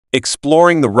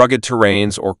Exploring the rugged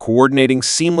terrains or coordinating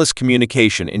seamless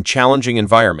communication in challenging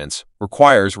environments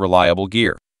requires reliable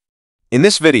gear. In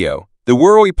this video, the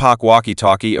Wurui POC Walkie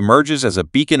Talkie emerges as a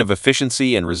beacon of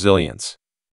efficiency and resilience.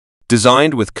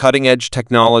 Designed with cutting-edge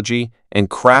technology and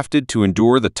crafted to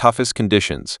endure the toughest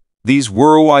conditions, these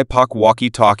Wurui POC Walkie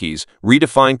Talkies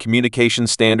redefine communication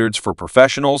standards for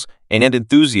professionals and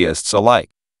enthusiasts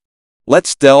alike.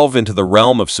 Let's delve into the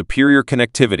realm of superior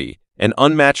connectivity and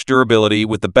unmatched durability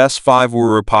with the best 5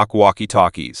 Wurui POC Walkie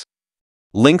Talkies.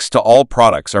 Links to all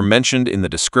products are mentioned in the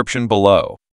description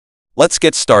below. Let's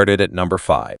get started at number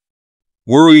 5.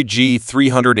 Wurui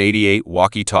G388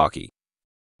 Walkie Talkie.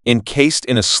 Encased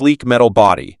in a sleek metal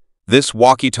body, this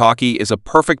walkie-talkie is a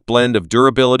perfect blend of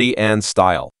durability and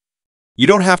style. You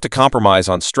don't have to compromise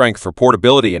on strength for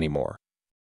portability anymore.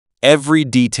 Every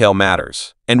detail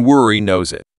matters, and Wurui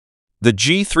knows it. The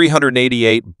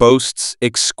G388 boasts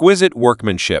exquisite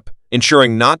workmanship,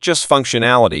 ensuring not just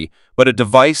functionality, but a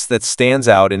device that stands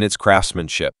out in its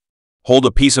craftsmanship. Hold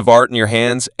a piece of art in your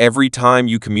hands every time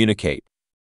you communicate.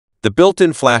 The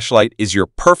built-in flashlight is your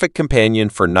perfect companion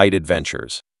for night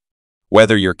adventures.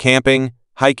 Whether you're camping,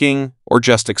 hiking, or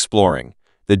just exploring,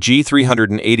 the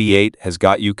G388 has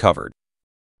got you covered.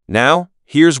 Now,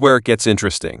 here's where it gets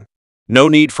interesting. No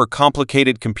need for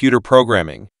complicated computer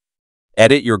programming.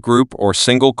 Edit your group or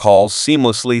single calls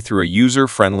seamlessly through a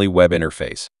user-friendly web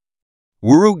interface.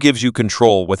 Wurui gives you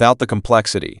control without the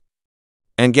complexity.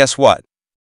 And guess what?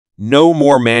 No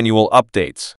more manual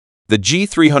updates. The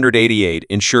G388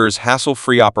 ensures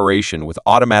hassle-free operation with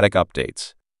automatic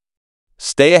updates.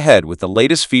 Stay ahead with the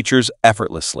latest features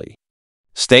effortlessly.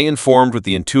 Stay informed with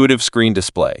the intuitive screen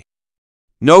display.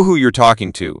 Know who you're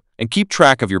talking to and keep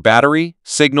track of your battery,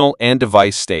 signal, and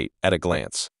device state at a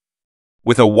glance.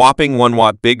 With a whopping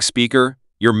 1-watt big speaker,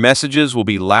 your messages will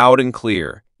be loud and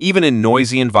clear, even in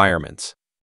noisy environments.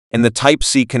 And the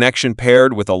Type-C connection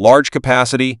paired with a large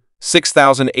capacity,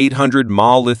 6,800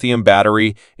 mAh lithium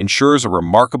battery ensures a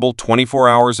remarkable 24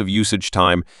 hours of usage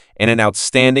time and an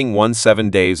outstanding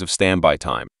 17 days of standby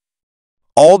time.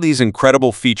 All these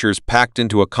incredible features packed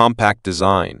into a compact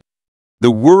design.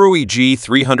 The Wurui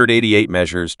G388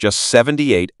 measures just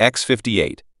 78 x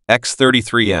 58 x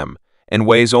 33 m and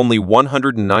weighs only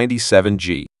 197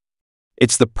 g.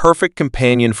 It's the perfect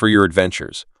companion for your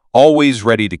adventures, always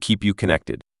ready to keep you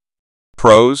connected.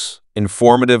 Pros: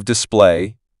 informative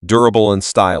display, durable and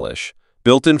stylish,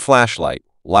 built-in flashlight,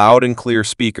 loud and clear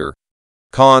speaker.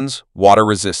 Cons: water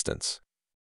resistance.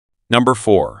 Number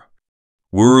 4.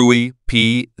 Wurui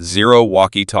P0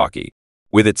 Walkie Talkie.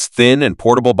 With its thin and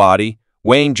portable body,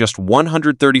 weighing just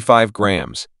 135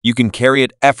 grams, you can carry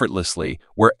it effortlessly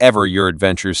wherever your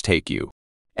adventures take you.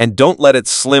 And don't let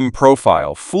its slim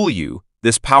profile fool you.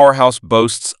 This powerhouse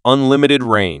boasts unlimited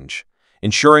range,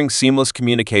 ensuring seamless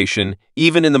communication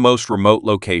even in the most remote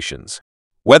locations.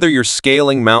 Whether you're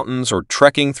scaling mountains or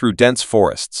trekking through dense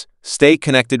forests, stay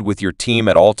connected with your team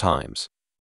at all times.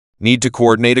 Need to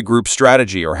coordinate a group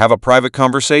strategy or have a private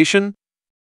conversation?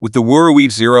 With the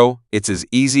Wurui 0, it's as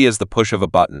easy as the push of a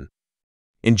button.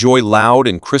 Enjoy loud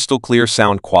and crystal clear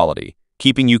sound quality,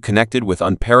 keeping you connected with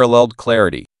unparalleled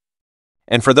clarity.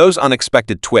 And for those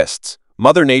unexpected twists,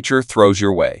 Mother Nature throws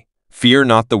your way. Fear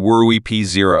not, the Wurui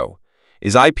P0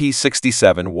 is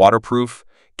IP67 waterproof,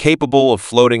 capable of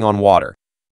floating on water.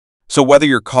 So whether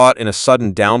you're caught in a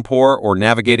sudden downpour or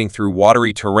navigating through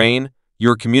watery terrain,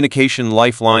 your communication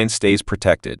lifeline stays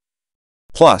protected.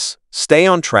 Plus, stay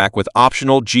on track with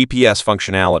optional GPS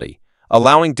functionality,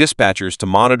 allowing dispatchers to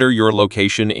monitor your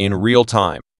location in real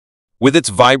time. With its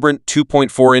vibrant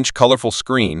 2.4-inch colorful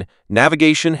screen,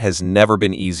 navigation has never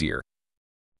been easier.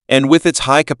 And with its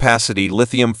high-capacity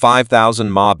lithium 5,000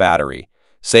 mAh battery,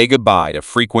 say goodbye to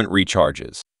frequent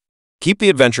recharges. Keep the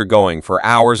adventure going for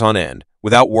hours on end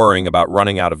without worrying about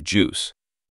running out of juice.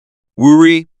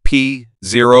 Wurui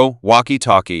P0 Walkie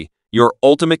Talkie, your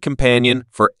ultimate companion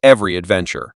for every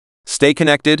adventure. Stay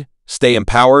connected, stay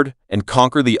empowered, and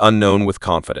conquer the unknown with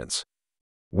confidence.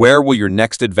 Where will your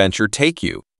next adventure take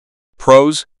you?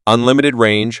 Pros: unlimited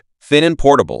range, thin and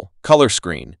portable, color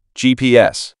screen,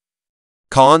 GPS.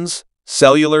 Cons: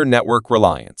 cellular network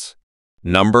reliance.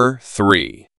 Number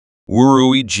 3.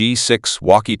 Wurui G6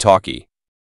 Walkie Talkie.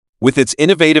 With its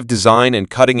innovative design and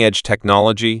cutting-edge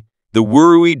technology, the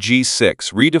Wurui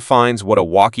G6 redefines what a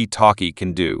walkie-talkie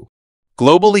can do.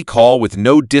 Globally call with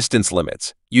no distance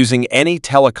limits, using any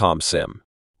telecom SIM.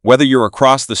 Whether you're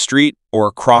across the street or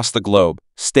across the globe,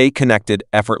 stay connected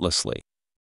effortlessly.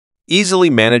 Easily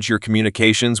manage your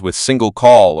communications with single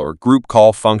call or group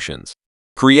call functions.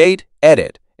 Create,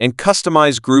 edit, and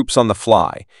customize groups on the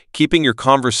fly, keeping your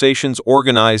conversations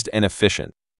organized and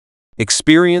efficient.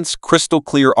 Experience crystal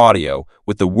clear audio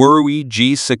with the Wurui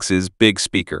G6's big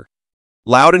speaker.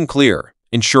 Loud and clear,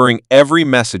 ensuring every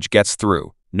message gets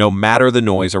through, no matter the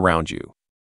noise around you.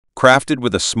 Crafted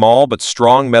with a small but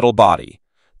strong metal body,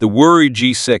 the Wurui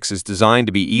G6 is designed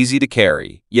to be easy to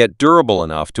carry, yet durable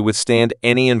enough to withstand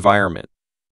any environment.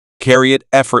 Carry it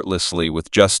effortlessly with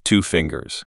just 2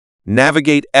 fingers.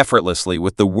 Navigate effortlessly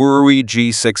with the Wurui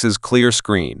G6's clear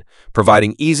screen,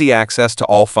 providing easy access to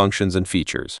all functions and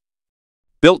features.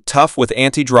 Built tough with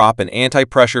anti-drop and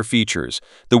anti-pressure features,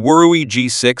 the Wurui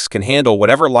G6 can handle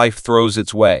whatever life throws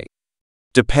its way.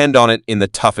 Depend on it in the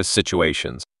toughest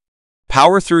situations.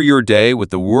 Power through your day with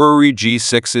the Wurui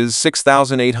G6's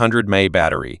 6800 mAh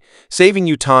battery, saving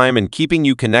you time and keeping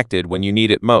you connected when you need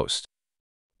it most.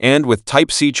 And with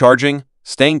Type-C charging,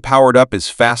 staying powered up is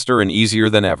faster and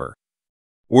easier than ever.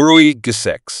 Wurui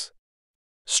G6.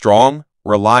 Strong,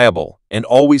 reliable, and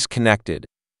always connected.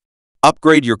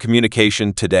 Upgrade your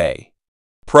communication today.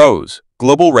 Pros: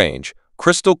 global range,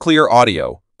 crystal clear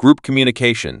audio, group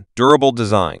communication, durable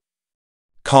design.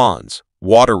 Cons: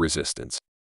 water resistance.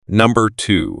 Number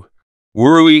 2.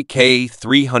 Wurui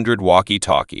K300 Walkie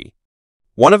Talkie.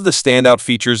 One of the standout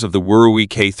features of the Wurui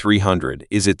K300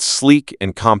 is its sleek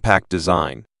and compact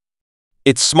design.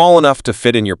 It's small enough to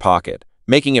fit in your pocket,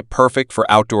 making it perfect for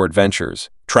outdoor adventures,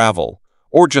 travel,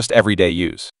 or just everyday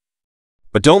use.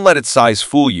 But don't let its size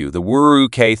fool you. The Wurui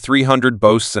K300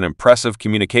 boasts an impressive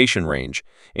communication range,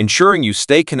 ensuring you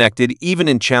stay connected even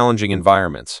in challenging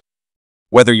environments.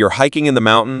 Whether you're hiking in the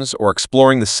mountains or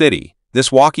exploring the city,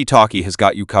 this walkie-talkie has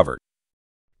got you covered.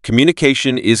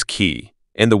 Communication is key,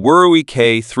 and the Wurui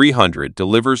K300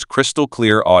 delivers crystal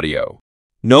clear audio.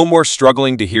 No more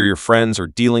struggling to hear your friends or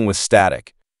dealing with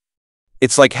static.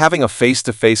 It's like having a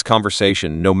face-to-face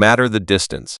conversation no matter the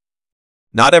distance.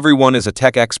 Not everyone is a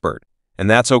tech expert, and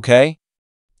that's okay.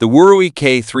 The Wurui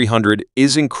K300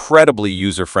 is incredibly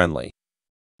user-friendly.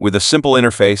 With a simple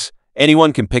interface,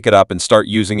 anyone can pick it up and start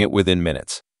using it within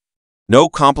minutes. No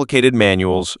complicated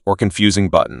manuals or confusing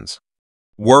buttons.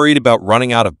 Worried about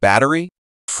running out of battery?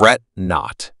 Fret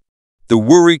not. The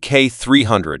Wurui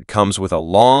K300 comes with a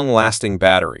long-lasting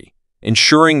battery,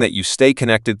 ensuring that you stay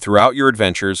connected throughout your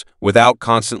adventures without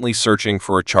constantly searching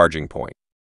for a charging point.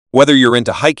 Whether you're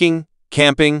into hiking,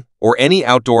 camping, or any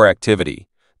outdoor activity,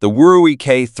 the Wurui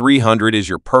K300 is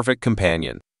your perfect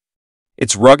companion.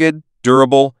 It's rugged,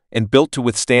 durable, and built to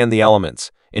withstand the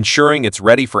elements, ensuring it's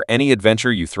ready for any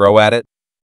adventure you throw at it.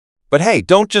 But hey,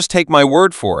 don't just take my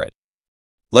word for it.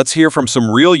 Let's hear from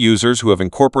some real users who have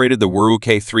incorporated the Wurui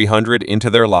K300 into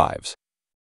their lives.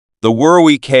 The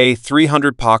Wurui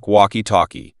K300 POC Walkie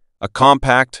Talkie, a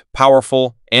compact,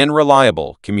 powerful, and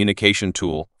reliable communication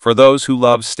tool for those who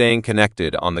love staying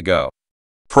connected on the go.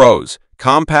 Pros: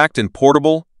 compact and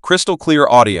portable, crystal clear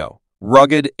audio,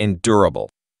 rugged and durable.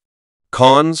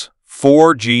 Cons: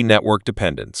 4G network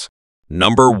dependence.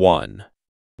 Number 1.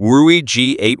 Wurui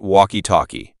G8 Walkie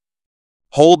Talkie.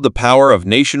 Hold the power of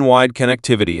nationwide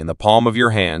connectivity in the palm of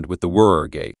your hand with the Wurui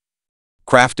G8.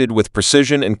 Crafted with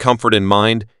precision and comfort in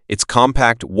mind, its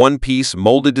compact one-piece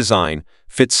molded design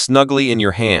fits snugly in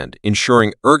your hand,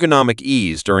 ensuring ergonomic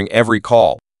ease during every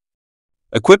call.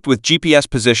 Equipped with GPS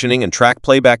positioning and track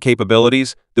playback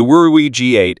capabilities, the Wurui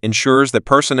G8 ensures that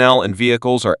personnel and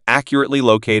vehicles are accurately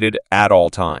located at all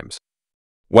times.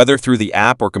 Whether through the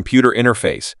app or computer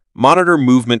interface, monitor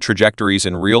movement trajectories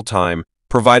in real time,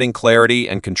 providing clarity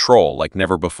and control like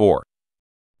never before.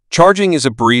 Charging is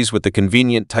a breeze with the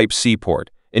convenient Type-C port,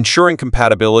 ensuring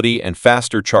compatibility and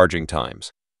faster charging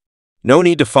times. No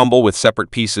need to fumble with separate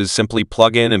pieces, simply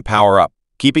plug in and power up,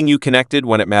 keeping you connected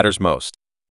when it matters most.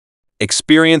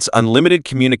 Experience unlimited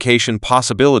communication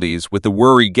possibilities with the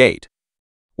Wurui G8.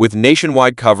 With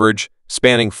nationwide coverage,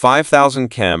 spanning 5,000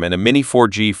 km and a mini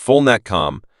 4G full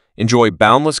netcom, enjoy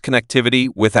boundless connectivity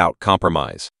without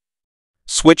compromise.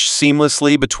 Switch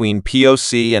seamlessly between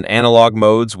POC and analog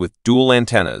modes with dual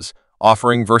antennas,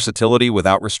 offering versatility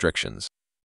without restrictions.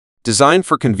 Designed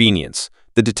for convenience,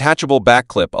 the detachable back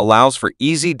clip allows for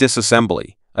easy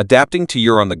disassembly, adapting to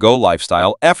your on-the-go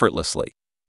lifestyle effortlessly.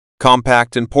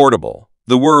 Compact and portable,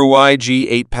 the Wurui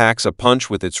G8 packs a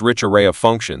punch with its rich array of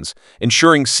functions,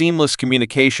 ensuring seamless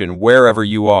communication wherever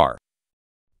you are.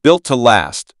 Built to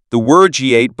last, the Wurui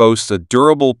G8 boasts a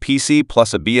durable PC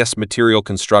plus ABS material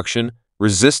construction,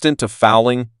 resistant to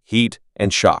fouling, heat,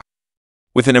 and shock.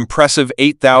 With an impressive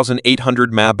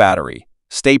 8,800 mAh battery,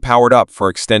 stay powered up for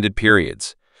extended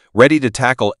periods, ready to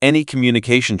tackle any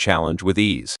communication challenge with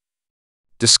ease.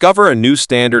 Discover a new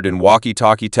standard in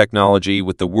walkie-talkie technology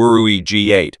with the Wurui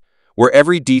G8, where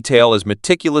every detail is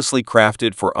meticulously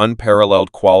crafted for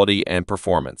unparalleled quality and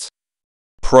performance.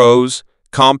 Pros: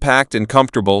 Compact and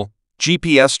comfortable,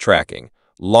 GPS tracking,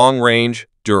 long range,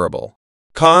 durable.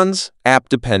 Cons, app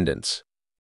dependence.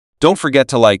 Don't forget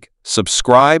to like,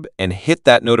 subscribe, and hit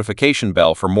that notification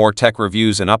bell for more tech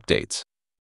reviews and updates.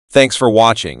 Thanks for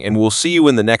watching, and we'll see you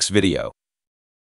in the next video.